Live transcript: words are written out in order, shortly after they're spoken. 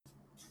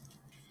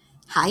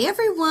Hi,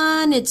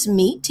 everyone. It's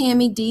me,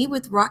 Tammy D,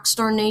 with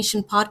Rockstar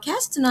Nation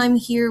Podcast, and I'm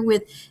here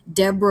with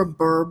Deborah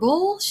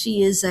Burble.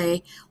 She is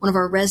one of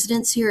our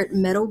residents here at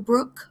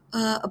Meadowbrook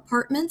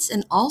Apartments,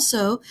 and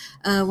also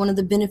one of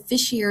the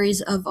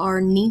beneficiaries of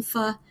our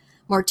Ninfa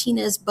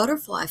Martinez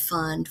Butterfly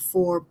Fund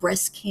for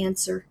breast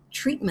cancer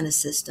treatment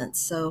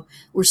assistance. So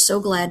we're so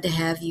glad to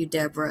have you,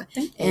 Deborah.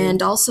 Thank you.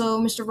 And also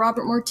Mr.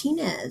 Robert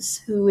Martinez,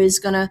 who is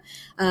going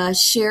to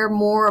share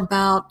more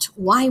about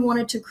why he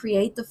wanted to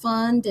create the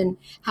fund and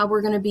how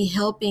we're going to be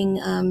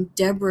helping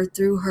Deborah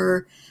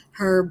through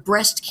her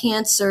breast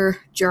cancer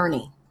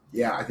journey.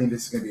 Yeah, I think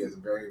this is going to be a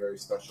very, very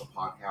special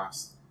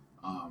podcast.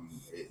 To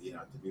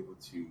be able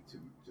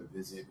to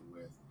visit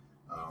with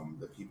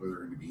the people that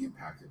are going to be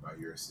impacted by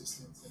your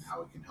assistance and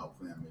how it can help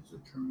them is a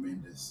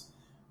tremendous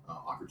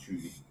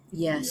opportunity.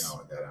 Yes,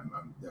 that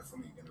I'm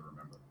definitely going to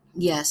remember.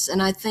 Yes,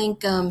 and I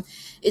think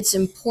it's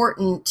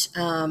important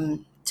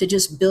to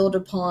just build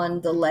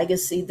upon the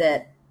legacy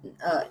that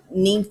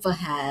Ninfa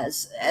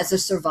has as a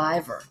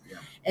survivor. Yeah.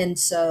 And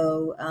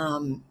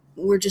so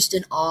we're just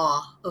in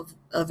awe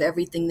of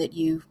everything that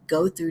you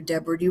go through,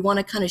 Deborah. Do you want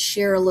to kind of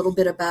share a little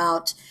bit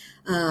about,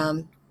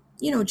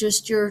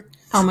 just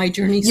How my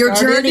journey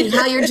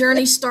how your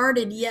journey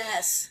started?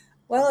 Yes.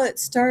 Well, it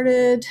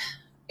started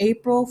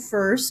April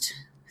 1st,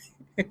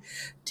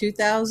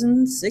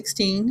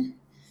 2016.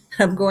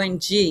 I'm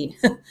going,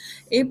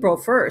 April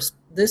 1st,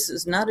 this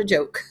is not a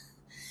joke.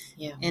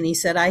 Yeah. And he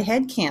said I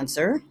had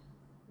cancer,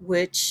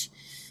 which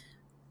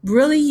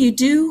really you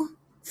do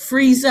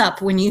freeze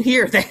up when you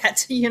hear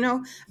that,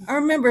 I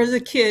remember as a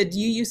kid,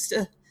 you used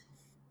to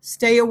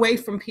stay away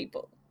from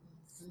people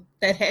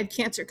that had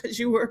cancer because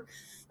you were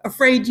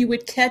afraid you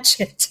would catch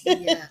it.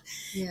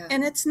 Yeah.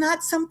 And it's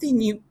not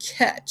something you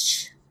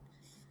catch.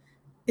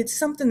 It's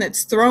something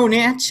that's thrown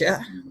at you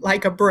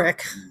like a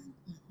brick.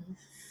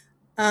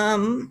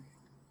 My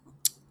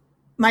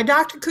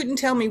doctor couldn't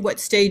tell me what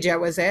stage I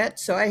was at,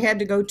 so I had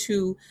to go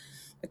to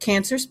a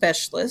cancer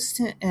specialist,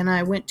 and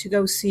I went to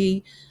go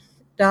see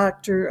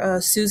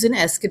Dr. Susan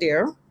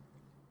Escudero,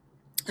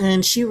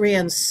 and she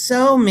ran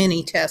so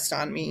many tests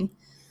on me.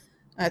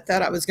 I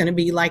thought I was going to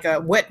be like a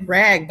wet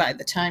rag by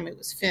the time it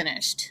was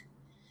finished.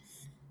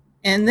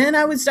 And then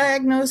I was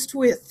diagnosed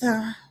with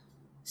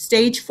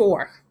stage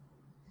 4.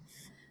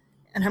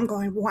 And I'm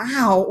going,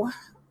 wow.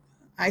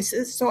 I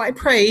says, so I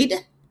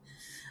prayed.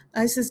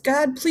 I says,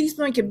 God, please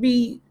make it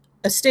be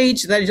a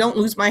stage that I don't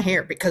lose my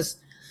hair, because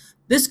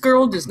this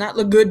girl does not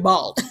look good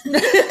bald.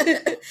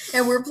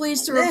 And we're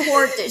pleased to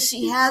report that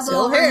she has Still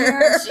all her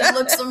hair. She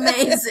looks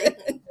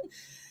amazing.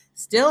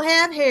 Still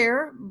have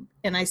hair,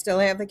 and I still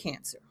have the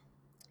cancer.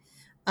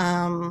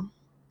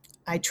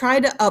 I try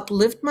to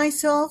uplift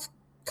myself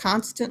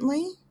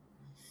constantly,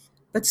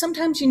 but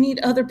sometimes you need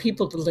other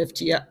people to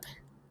lift you up.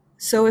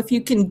 So if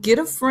you can get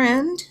a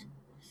friend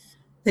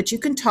that you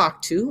can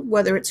talk to,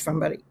 whether it's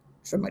from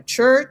a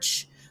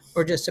church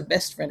or just a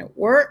best friend at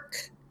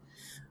work,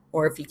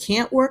 or if you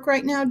can't work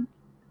right now,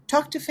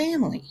 talk to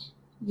family.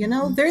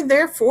 They're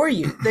there for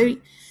you.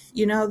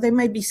 They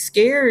may be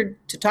scared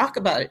to talk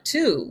about it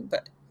too,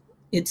 but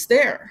it's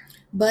there.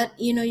 But,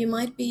 you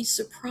might be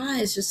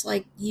surprised, just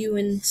like you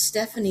and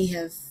Stephanie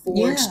have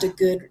forged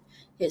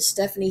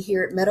Stephanie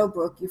here at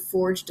Meadowbrook, you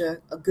forged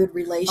a good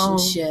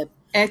relationship.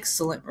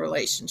 Excellent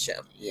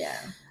relationship. Yeah.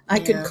 I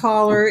could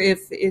call her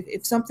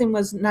if something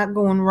was not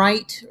going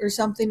right or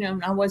something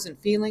and I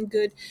wasn't feeling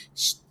good.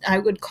 I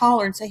would call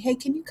her and say, hey,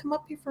 can you come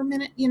up here for a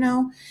minute,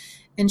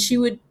 And she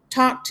would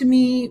talk to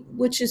me,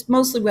 which is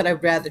mostly what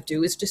I'd rather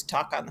do, is just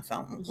talk on the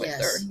phone with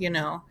her,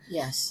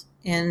 Yes.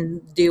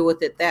 And deal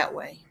with it that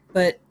way.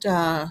 But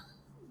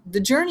the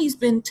journey's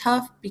been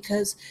tough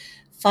because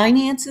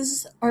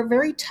finances are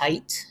very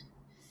tight.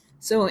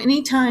 So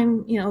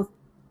anytime,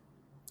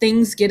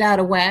 things get out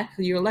of whack,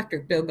 your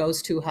electric bill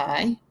goes too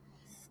high,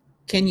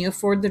 can you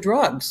afford the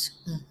drugs?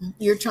 Mm-hmm.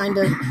 You're trying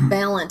to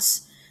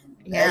balance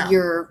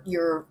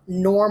your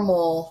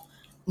normal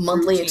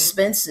monthly routine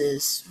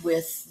expenses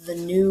with the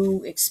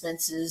new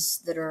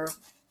expenses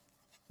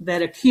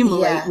that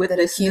accumulate with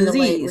this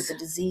disease. With the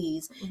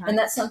disease. Right. And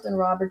that's something,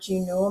 Robert, you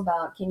know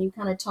about. Can you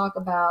kind of talk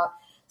about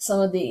some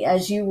of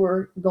as you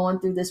were going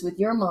through this with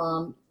your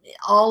mom,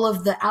 all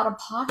of the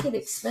out-of-pocket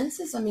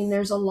expenses? I mean,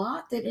 there's a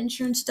lot that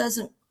insurance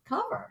doesn't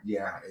cover.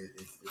 Yeah,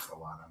 it's a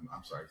lot.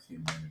 I'm sorry, excuse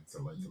me. It's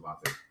a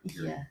lot to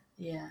hear.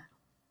 Yeah.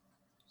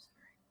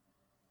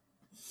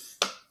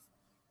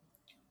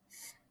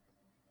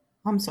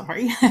 I'm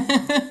sorry.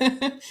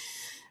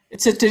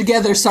 It's a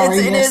together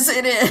sorriness.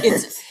 It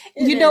is.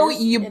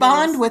 You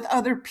bond with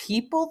other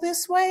people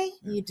this way.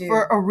 You do.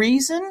 For a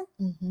reason.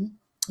 Mm-hmm.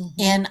 Mm-hmm.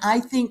 And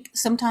I think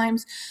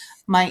sometimes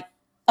my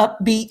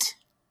upbeat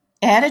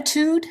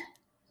attitude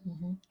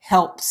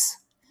helps.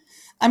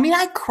 I mean,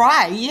 I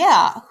cry.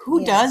 Yeah.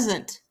 Who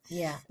doesn't?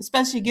 Yeah.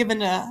 Especially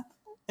given a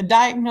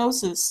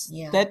diagnosis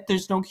that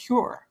there's no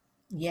cure.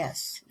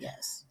 Yes.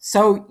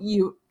 So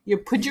you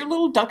put your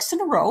little ducks in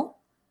a row.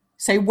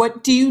 Say,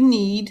 what do you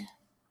need?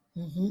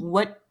 Mm-hmm.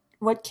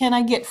 What can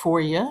I get for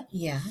you?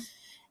 Yeah.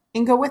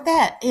 and go with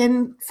that.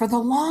 And for the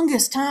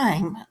longest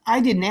time,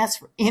 I didn't ask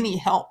for any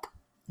help.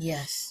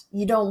 Yes.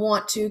 You don't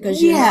want to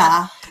because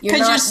Yeah,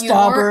 because you're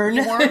stubborn.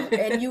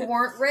 You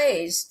weren't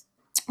raised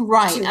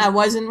Right. to I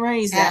wasn't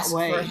raised that ask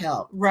way. for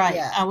help. Right.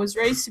 Yeah. I was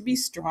raised to be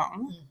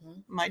strong.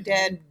 Mhm. My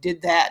dad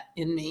did that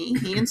in me.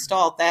 He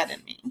installed that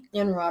in me.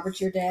 And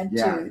Robert, your dad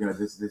Yeah, too. you know,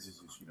 this is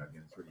just, you know,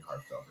 again, it's really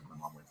heartfelt that my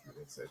mom went through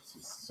this. It's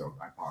just so,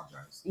 I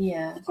apologize.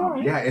 Yeah. all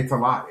right. Yeah, it's a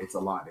lot. It's a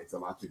lot. It's a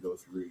lot to go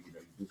through. You know,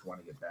 you just want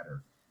to get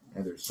better,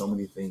 and there's so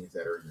many things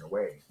that are in your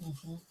way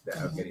Mhm. that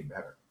are getting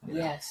better. you know?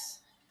 Yes.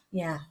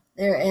 Yeah.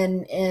 There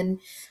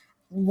and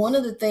one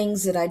of the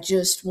things that I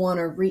just want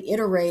to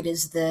reiterate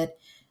is that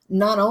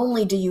not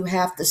only do you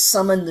have to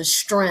summon the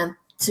strength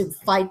to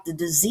fight the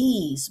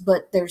disease,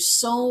 but there's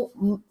so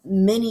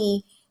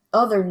many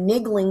other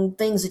niggling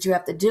things that you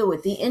have to deal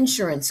with. The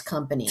insurance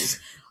companies.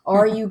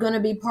 Are you going to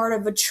be part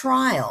of a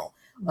trial?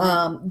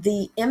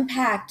 The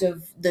impact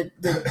of the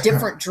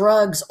different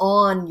drugs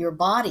on your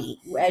body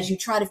as you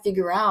try to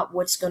figure out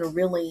what's going to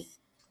really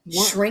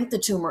shrink the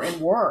tumor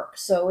and work.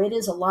 So it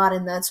is a lot.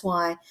 And that's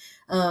why,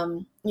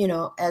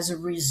 as a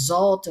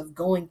result of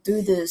going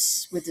through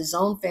this with his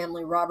own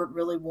family, Robert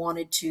really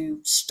wanted to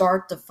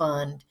start the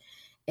fund.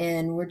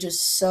 And we're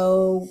just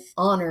so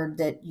honored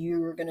that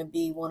you are going to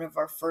be one of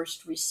our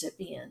first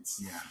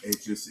recipients. Yeah,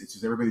 it's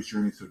just everybody's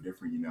journey is so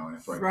different, you know, and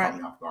that's why it Right. caught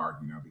me off guard,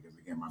 you know, because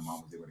again, my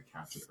mom was able to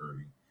catch it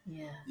early,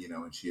 Yeah. you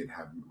know, and she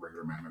had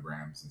regular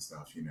mammograms and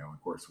stuff, you know.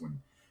 Of course,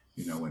 when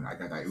I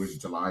got that, it was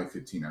July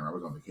 15th. I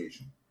was on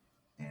vacation,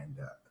 and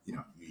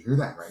you hear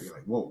that, right? You're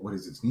like, whoa, what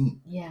does this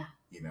mean? Yeah.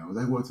 You know,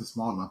 like, well, it's a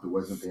small lump. It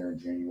wasn't there in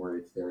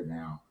January. It's there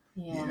now.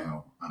 Yeah. You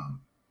know,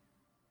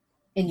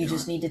 And you you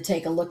just know, need to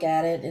take a look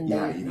at it. And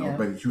yeah, then, you know,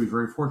 but she was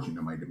very fortunate. You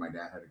know, my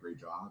dad had a great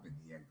job, and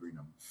he had,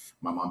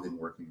 my mom didn't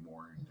work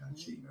anymore, and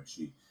she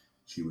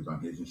was on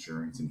his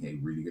insurance, and he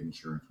had really good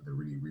insurance with a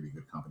really, really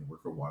good company.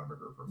 Worked for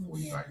Whataburger for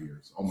 45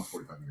 years, almost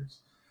 45 years,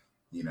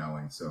 you know,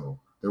 and so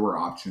there were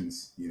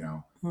options, you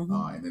know,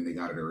 and then they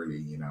got it early,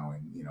 you know,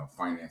 and,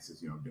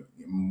 finances,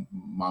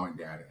 mom and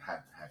dad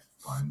had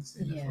funds,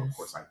 and so of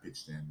course I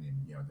pitched in,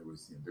 and,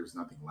 there's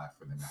nothing left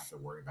for them to have to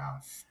worry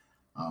about.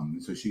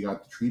 So she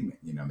got the treatment,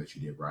 that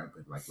she did, right?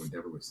 But like what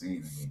Deborah was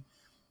saying, I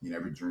mean,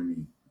 every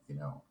journey,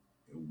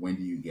 when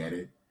do you get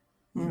it?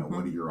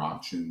 What are your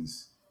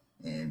options?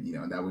 And,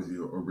 that was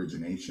the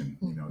origination,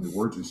 the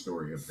origin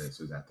story of this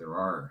is that there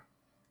are,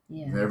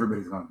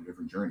 everybody's on a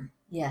different journey.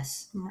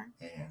 Yes.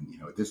 And,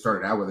 this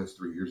started out with us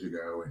 3 years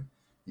ago, and,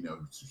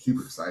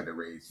 super excited to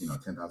raise,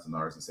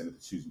 $10,000 and send it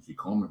to Susan G.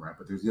 Komen, right?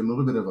 But there's a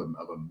little bit of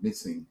a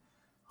missing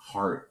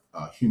heart,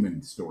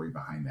 human story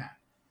behind that.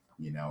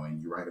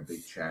 And you write a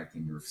big check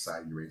and you're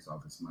excited you raise all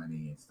this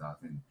money and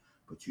stuff,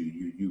 but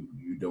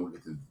you don't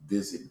get to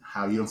visit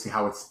you don't see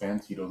how it's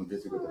spent. You don't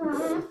visit with the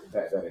people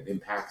that it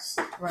impacts,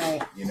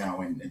 right?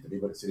 And to be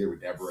able to sit here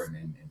with Deborah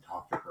and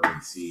talk to her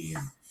and see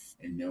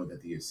and know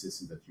that the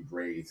assistance that you've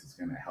raised is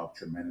going to help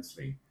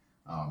tremendously,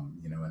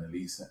 and at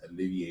least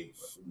alleviate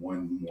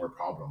one more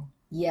problem.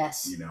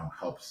 Yes,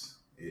 helps.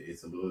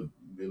 It's a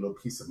little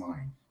peace of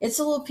mind. It's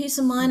a little peace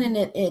of mind, and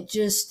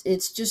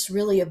it's just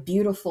really a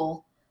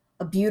beautiful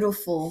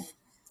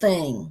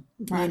thing,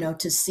 right.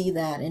 To see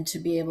that and to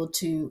be able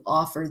to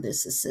offer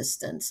this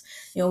assistance.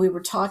 We were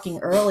talking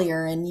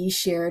earlier and you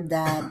shared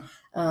that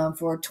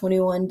for a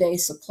 21-day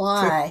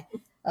supply,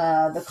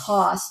 the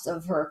cost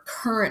of her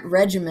current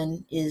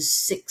regimen is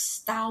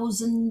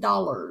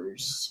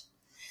 $6,000.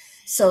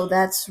 So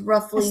that's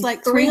roughly it's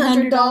like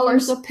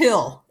 $300 a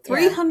pill.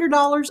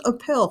 $300 a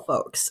pill,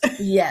 folks.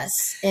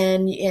 Yes.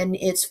 And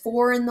it's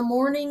 4 in the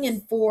morning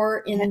and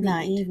 4 in the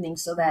night. evening.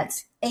 So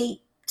that's 8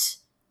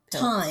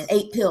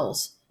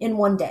 pills in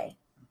one day.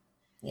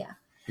 Yeah.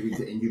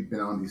 And you've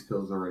been on these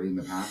pills already in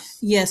the past?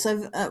 Yes,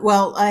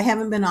 I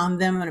haven't been on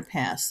them in the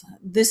past.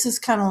 This is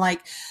kind of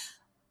like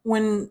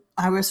when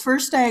I was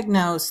first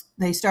diagnosed,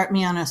 they start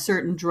me on a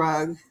certain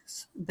drug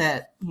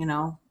that,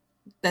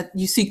 that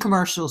you see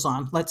commercials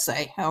on, let's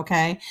say,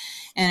 okay?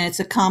 And it's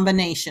a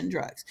combination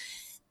drugs.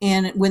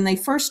 And when they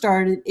first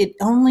started, it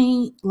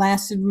only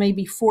lasted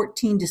maybe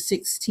 14 to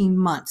 16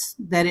 months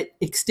that it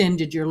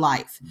extended your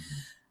life. Mm-hmm.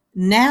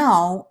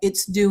 Now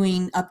it's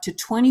doing up to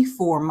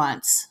 24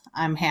 months.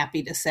 I'm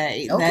happy to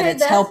say that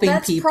it's helping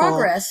people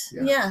progress.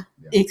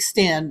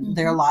 extend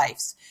their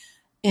lives.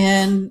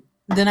 And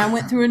then I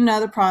went through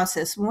another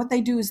process. And what they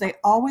do is they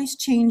always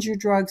change your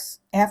drugs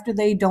after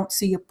they don't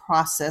see a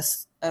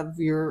process of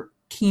your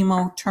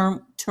chemo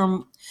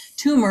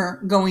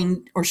tumor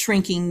going or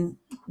shrinking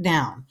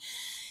down.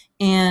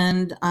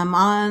 And I'm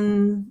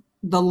on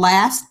the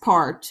last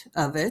part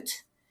of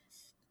it,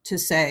 to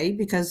say,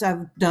 because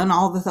I've done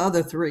all the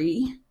other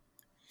 3.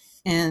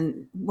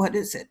 And what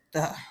is it?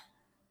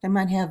 They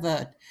might have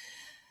a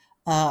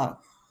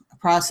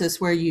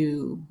process where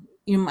you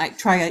might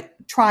try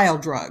trial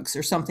drugs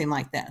or something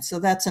like that. So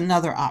that's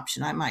another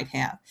option I might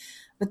have.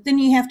 But then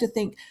you have to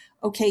think,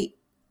 okay,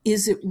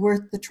 is it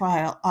worth the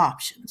trial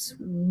options?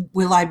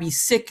 Will I be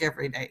sick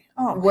every day?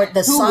 Oh, who would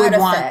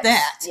want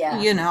that?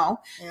 Yeah.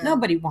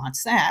 Nobody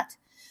wants that.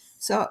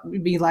 So it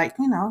would be like,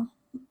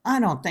 I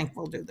don't think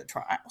we'll do the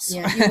trials.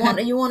 Yeah,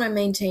 you want to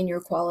maintain your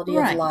quality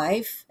of Right.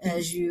 life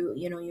as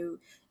you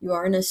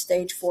are in a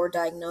stage 4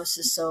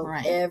 diagnosis, so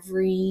Right.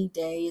 every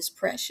day is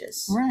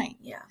precious. Right.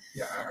 Yeah.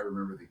 Yeah, I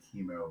remember the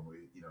chemo.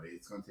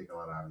 It's going to take a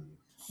lot out of you.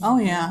 Oh,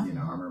 yeah. I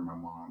remember my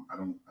mom. I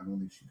don't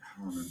remember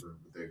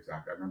the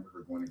exact. I remember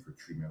her going in for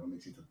treatment. I don't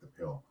think she took the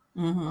pill.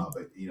 Mm-hmm.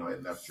 But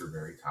it left her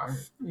very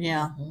tired.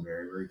 Yeah.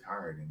 Very, very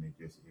tired, and it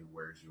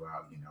wears you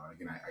out. And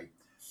again,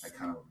 I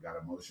kind of got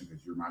emotional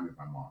because you remind me of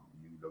my mom.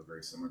 You go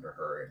very similar to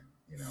her,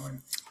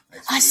 and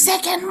a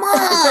second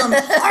mom.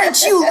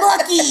 Aren't you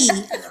lucky?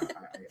 Yeah,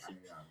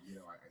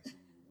 I see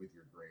you with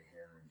your gray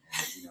hair,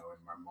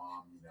 and my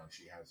mom,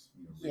 she has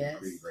really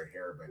pretty gray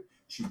hair, but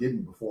she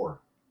didn't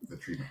before the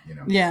treatment.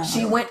 Yeah.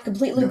 She went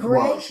completely gray.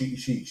 Well,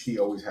 she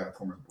always had a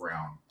form of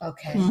brown.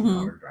 Okay.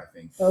 Colored, I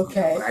think.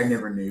 Okay. But I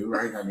never knew,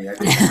 right? I mean, I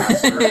didn't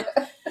ask her,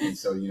 and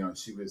so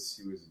she was.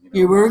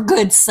 You were a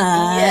good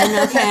son.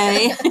 Yeah.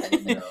 Okay.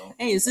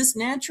 Hey, Hey, is this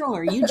natural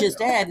or you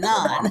just adding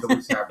on? Mom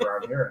always had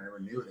brown hair. I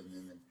never knew it, and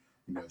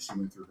then she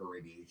went through her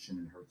radiation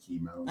and her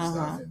chemo and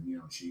stuff,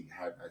 and she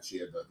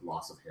had the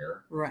loss of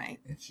hair, right?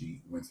 And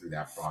she went through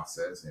that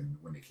process, and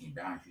when it came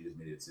back, she just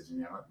made a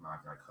decision. I'm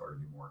not going to color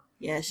anymore.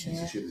 Yeah, so she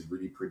had this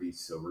really pretty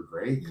silver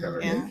gray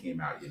color that came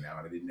out, and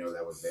I didn't know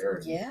that was there.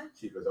 And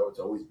she goes, "Oh, it's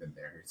always been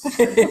there."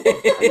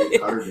 I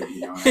colored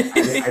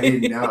it, I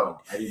didn't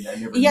know. I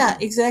never. Yeah,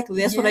 knew.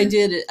 exactly. That's what I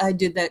did. I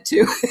did that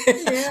too.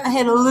 I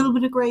had a little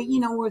bit of gray.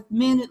 With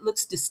men, it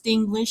looks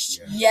distinguished.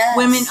 Yeah. Yes.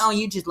 Women, oh,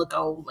 you just look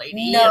old,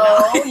 lady.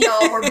 No,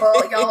 y'all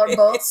are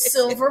both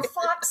silver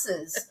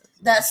foxes.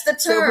 That's the term.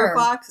 Silver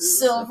foxes.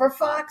 Silver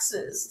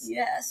foxes.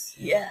 Yes.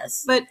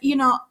 Yes. But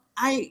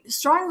I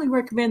strongly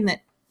recommend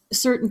that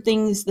certain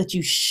things that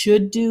you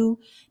should do,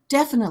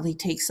 definitely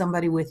take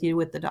somebody with you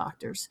with the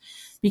doctors,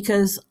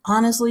 because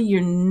honestly,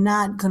 you're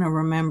not going to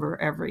remember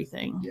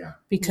everything. Yeah.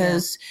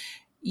 Because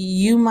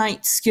you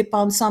might skip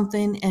on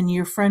something and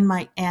your friend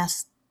might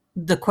ask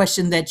the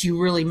question that you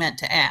really meant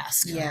to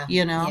ask. Yeah.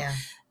 Yeah.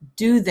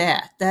 Do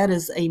that. That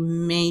is a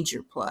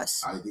major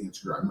plus. I think it's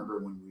true. I remember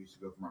when we used to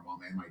go for my mom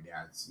and my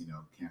dad's,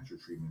 cancer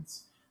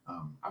treatments.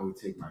 I would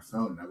take my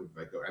phone and I would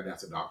I'd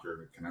ask the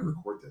doctor, "Can I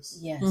record this?"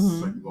 Yes. So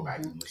I can go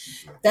back and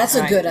listen to it. That's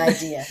a good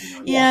idea.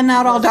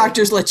 Not all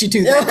doctors let you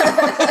do that.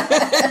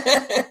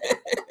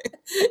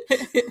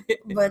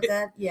 But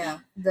that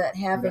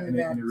having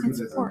that. And it really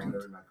doesn't important.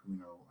 matter. I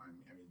mean,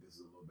 this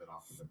is a little bit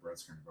off of the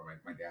breast cancer, but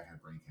my dad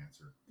had brain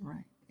cancer,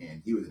 Right.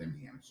 and he was an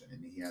MD Anderson,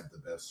 and he had the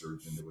best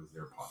surgeon that was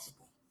there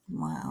possible.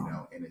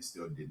 Wow. And it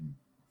still didn't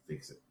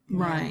fix it.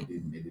 Right.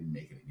 It didn't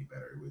make it any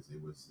better.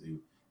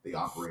 They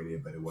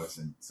operated, but it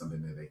wasn't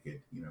something that they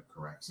could,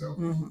 correct. So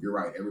you're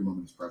right. Every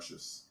moment is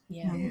precious.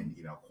 Yeah. And,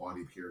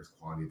 quality of care is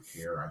quality of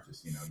care. I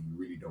just, you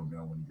really don't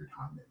know when your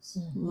time is.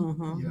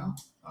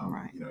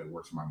 Right. It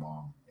works for my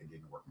mom. It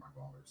didn't work for my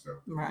father. So,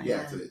 right.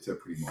 It's a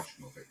pretty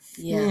emotional thing.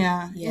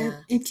 Yeah.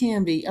 It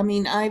can be. I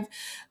mean, I've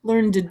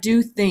learned to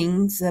do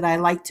things that I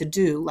like to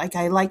do. Like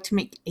I like to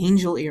make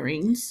angel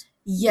earrings.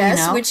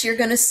 Yes, which you're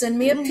going to send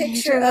me a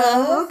picture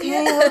of.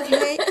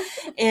 Okay.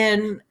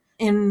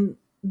 And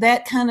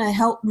that kind of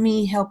helped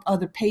me help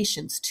other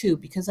patients too,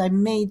 because I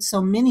made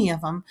so many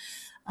of them.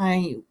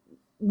 I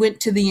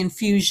went to the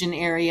infusion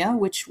area,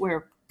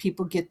 where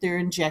people get their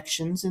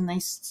injections, and they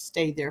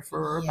stay there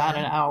for about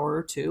an hour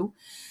or two.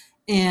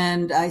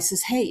 And I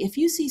says, "Hey, if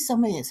you see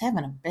somebody that's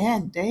having a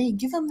bad day,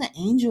 give them the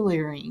angel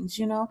earrings,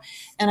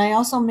 And I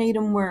also made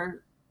them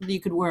where you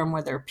could wear them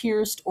where they're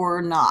pierced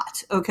or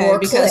not. Okay. Or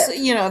because, clip.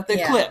 If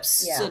they're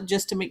clips, so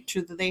just to make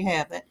sure that they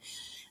have it.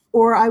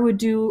 Or I would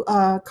do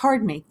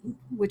card making,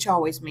 which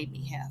always made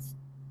me have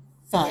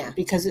fun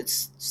because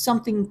it's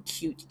something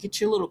cute. You get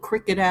your little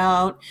Cricut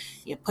out,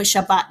 you push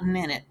a button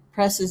and it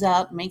presses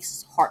out,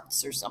 makes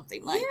hearts or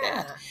something like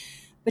that.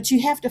 But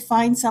you have to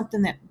find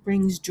something that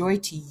brings joy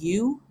to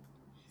you.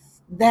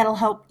 That'll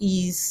help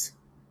ease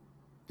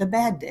the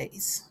bad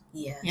days.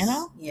 Yes.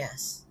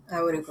 Yes.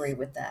 I would agree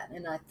with that.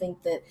 And I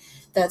think that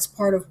that's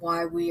part of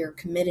why we are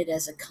committed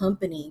as a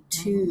company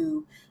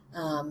to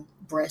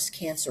breast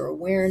cancer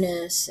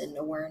awareness and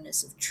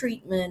awareness of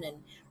treatment and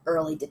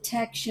early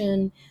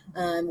detection,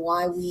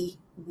 why we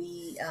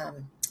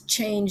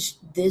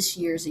changed this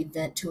year's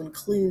event to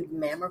include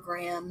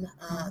mammogram,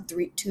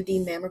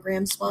 2D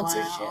mammogram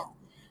sponsorship. Wow.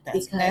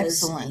 That's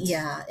excellent.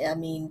 Yeah, I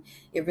mean,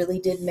 it really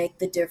did make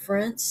the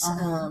difference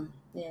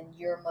in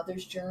your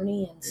mother's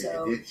journey. And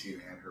so it did. She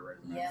had her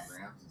regular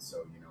mammograms, and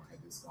so,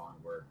 had this gone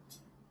where,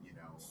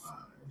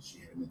 she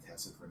had been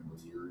tested for a number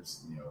of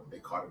years. They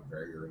caught it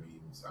very early.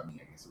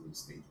 I guess it was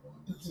stage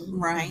 1. So,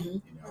 right.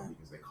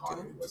 Because they caught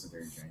it. It wasn't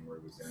there in January.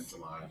 It was there in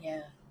July.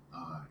 Yeah.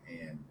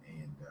 And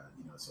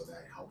so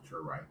that helped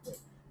her, right? But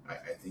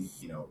I think,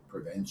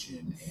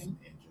 prevention and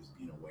just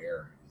being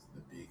aware is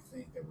the big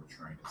thing that we're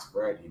trying to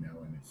spread,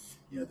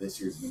 and,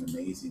 this year's been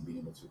amazing being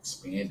able to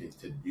expand it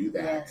to do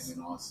that. And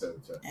then also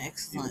to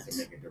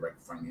make a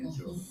direct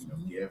financial,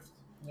 gift,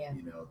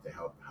 to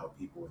help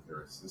people with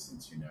their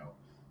assistance,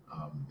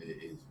 it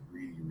is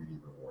really, really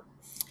rewarding.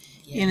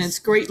 And it's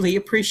greatly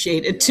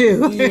appreciated Yeah.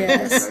 too.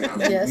 Yes. I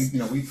mean,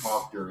 Yes. we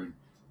talked during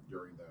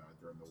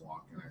the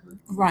walk, and I heard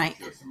you Right.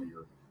 share some of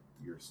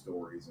your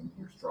stories and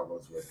your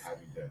struggles with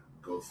having to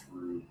go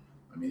through.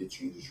 I mean, it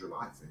changes your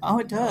life. And, Oh,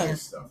 it you know, does. and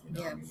stuff. You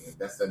know, Yeah. I mean,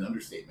 that's an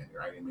understatement,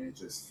 right? I mean, it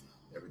just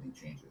everything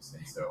changes,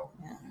 and so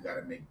Yeah. you got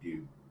to make do.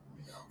 You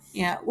know.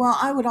 Yeah. Well,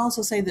 I would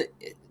also say that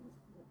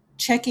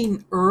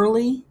checking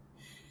early,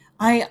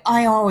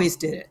 I always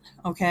did it,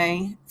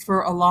 okay,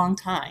 for a long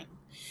time.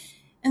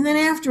 And then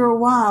after a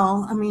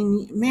while, I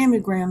mean,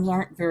 mammograms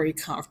aren't very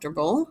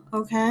comfortable,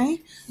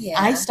 okay? Yeah.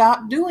 I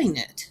stopped doing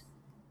it.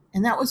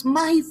 And that was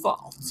my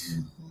fault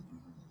Mhm.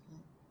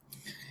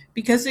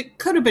 because it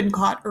could have been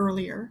caught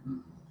earlier,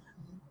 Mhm.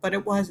 but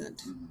it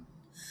wasn't. Mhm.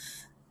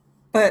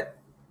 But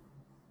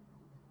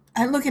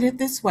I look at it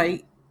this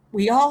way,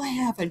 we all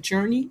have a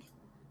journey,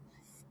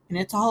 and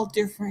it's all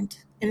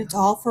different, and it's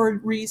all for a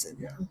reason.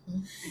 Yeah.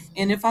 Mhm.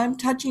 And if I'm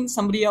touching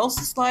somebody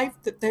else's life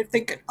that they're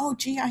thinking, oh,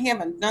 gee, I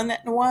haven't done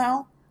that in a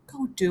while,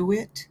 go do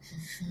it.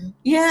 Mhm.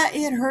 Yeah,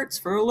 it hurts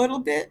for a little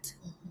bit,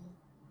 Mhm.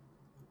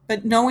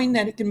 but knowing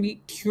that it can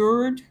be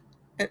cured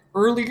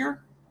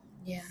earlier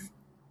Yeah.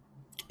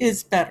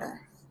 is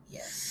better.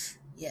 Yes.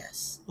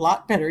 Yes. A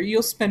lot better.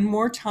 You'll spend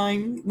more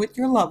time with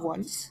your loved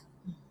ones,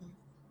 Mhm.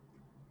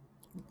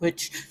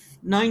 which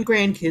 9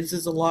 grandkids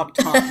is a lot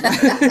of time.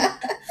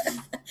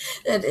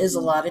 That is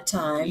a lot of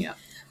time. Yeah.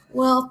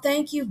 Well,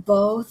 thank you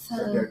both.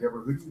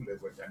 Deborah, who do you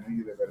live with? I know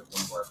you live at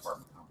one of our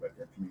apartment complex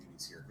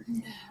communities here.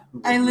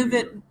 I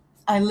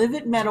live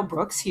at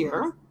Meadowbrooks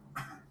here,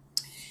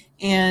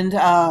 and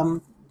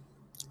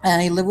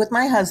I live with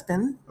my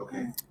husband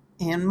Okay.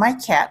 and my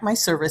cat, my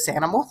service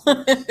animal.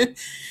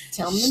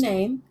 Tell them the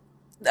name.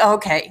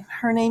 Okay,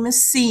 her name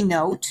is C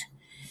Note,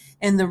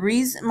 and the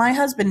reason my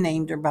husband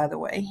named her, by the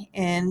way,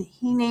 and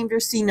he named her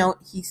C Note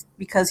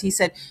because he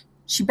said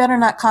she better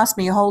not cost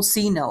me a whole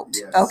C Note.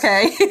 Yes.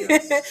 Okay,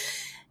 Yes.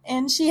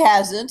 and she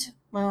hasn't.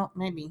 Well,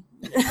 maybe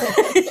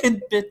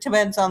it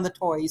depends on the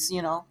toys,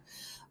 you know.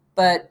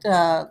 But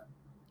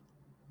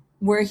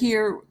we're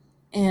here,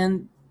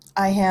 and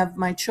I have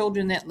my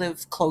children that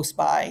live close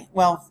by.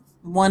 Well,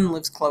 one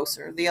lives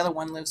closer. The other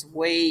one lives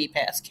way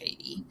past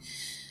Katy.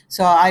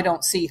 So I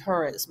don't see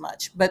her as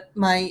much. But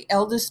my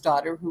eldest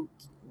daughter,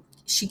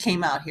 she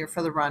came out here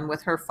for the run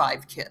with her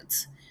 5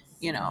 kids,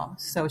 you know.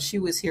 So she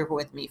was here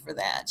with me for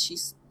that.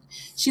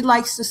 She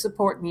likes to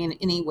support me in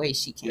any way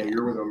she can. Yeah,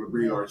 you're with a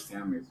really large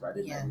family, so I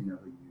didn't Yeah. know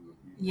who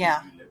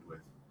Yeah. you lived with.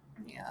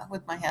 Yeah,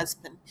 with my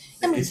husband.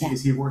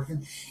 Is he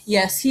working?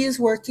 Yes, he is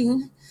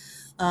working.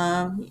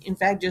 In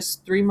fact,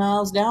 just 3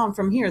 miles down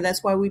from here.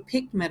 That's why we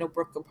picked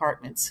Meadowbrook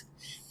Apartments,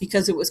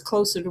 because it was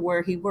closer to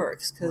where he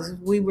works. Because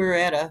Right. we were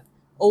at a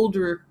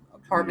older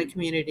apartment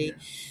community,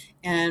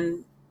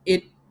 and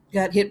it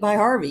got hit by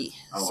Harvey.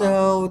 Oh, wow.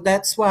 So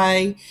that's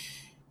why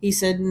he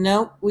said,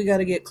 nope, we got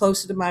to get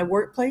closer to my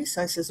workplace.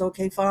 I says,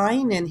 okay,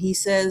 fine. And he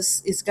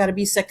says, it's got to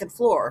be second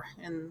floor.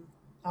 And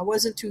I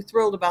wasn't too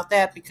thrilled about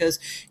that because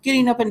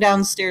getting up and down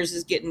the stairs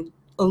is getting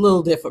a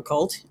little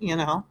difficult, you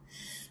know.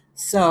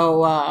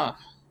 So,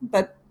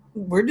 but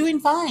we're doing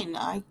fine.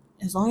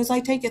 As long as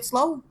I take it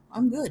slow,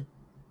 I'm good.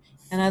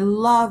 And I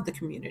love the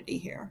community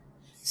here.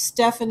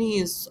 Stephanie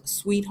is a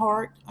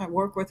sweetheart. I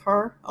work with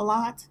her a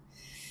lot.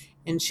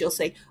 And she'll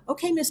say,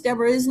 okay, Miss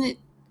Deborah, isn't it,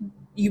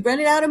 you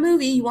rented out a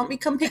movie, you want me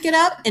to come pick it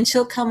up? And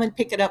she'll come and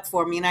pick it up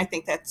for me. And I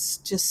think that's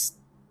just,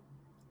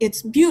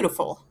 it's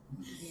beautiful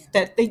Yeah.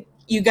 that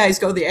you guys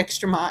go the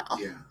extra mile,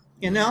 Yeah.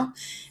 you know?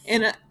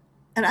 And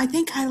I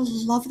think I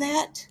love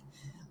that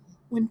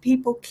when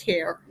people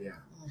care Yeah.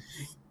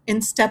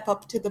 and step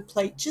up to the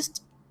plate.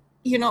 Just,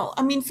 you know,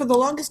 I mean, for the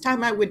longest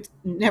time, I would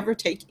never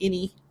take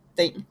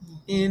anything.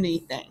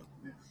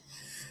 Yeah.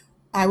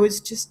 I was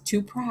just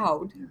too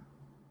proud, Yeah.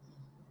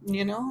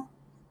 you know?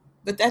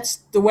 But that's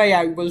the way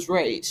I was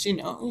raised, you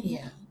know?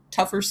 Yeah.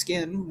 Tougher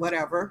skin,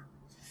 whatever.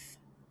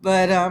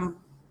 But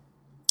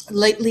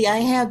lately I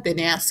have been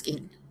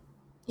asking,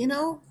 you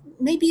know,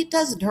 maybe it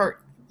doesn't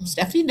hurt.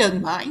 Stephanie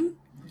doesn't mind.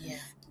 Yeah.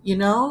 You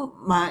know,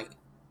 my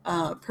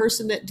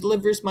person that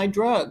delivers my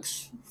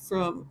drugs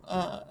from,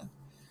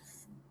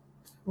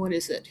 what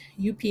is it?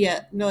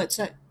 UPS. No, it's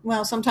not.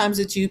 Well, sometimes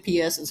it's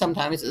UPS and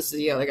sometimes it's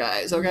the other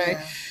guys, okay?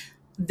 Yeah.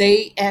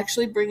 They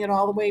actually bring it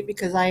all the way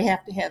because I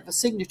have to have a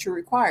signature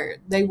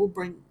required. They will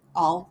bring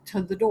all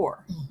to the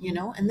door, you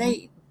know, and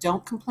they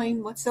don't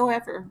complain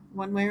whatsoever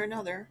one way or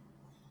another.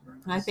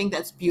 And I think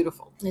that's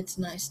beautiful. It's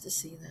nice to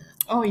see that.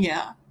 Oh,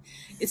 yeah.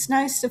 It's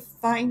nice to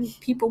find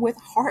people with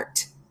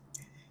heart,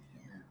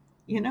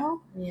 you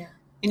know? Yeah.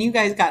 And you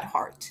guys got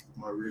heart.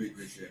 Well, I really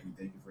appreciate it, and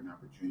thank you for an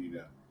opportunity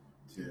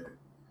to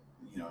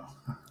you know,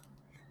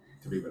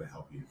 to be able to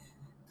help you. To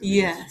be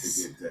able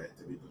Yes. To be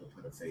able to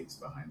put a face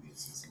behind the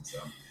assistance.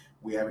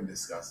 We haven't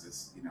discussed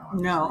this, you know.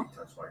 I'm No. really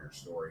touched by your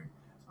story.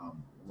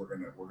 We're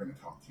gonna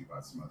talk to you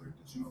about some other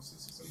additional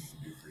assistance that we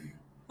can do for you.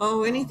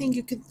 Oh, anything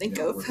you could think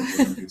You know, of. we're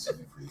gonna do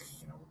something for you.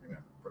 You know,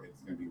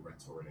 it's gonna be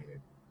rental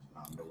related,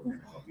 but we're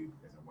gonna help you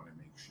because I want to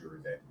make sure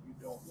that you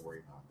don't worry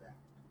about that.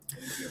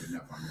 if you have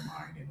enough on your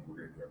mind, and we're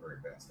going to do our very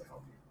best to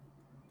help you.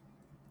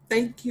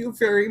 Thank you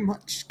very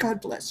much.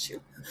 God bless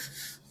you.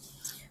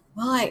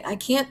 Well, I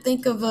can't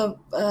think of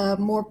a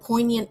more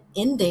poignant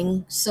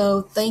ending.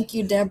 So thank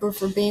you, Deborah,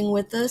 for being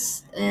with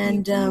us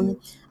and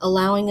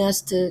allowing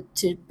us to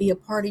be a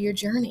part of your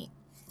journey.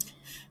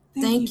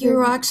 Thank you,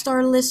 very much.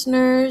 Rockstar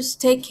listeners.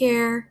 Take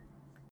care.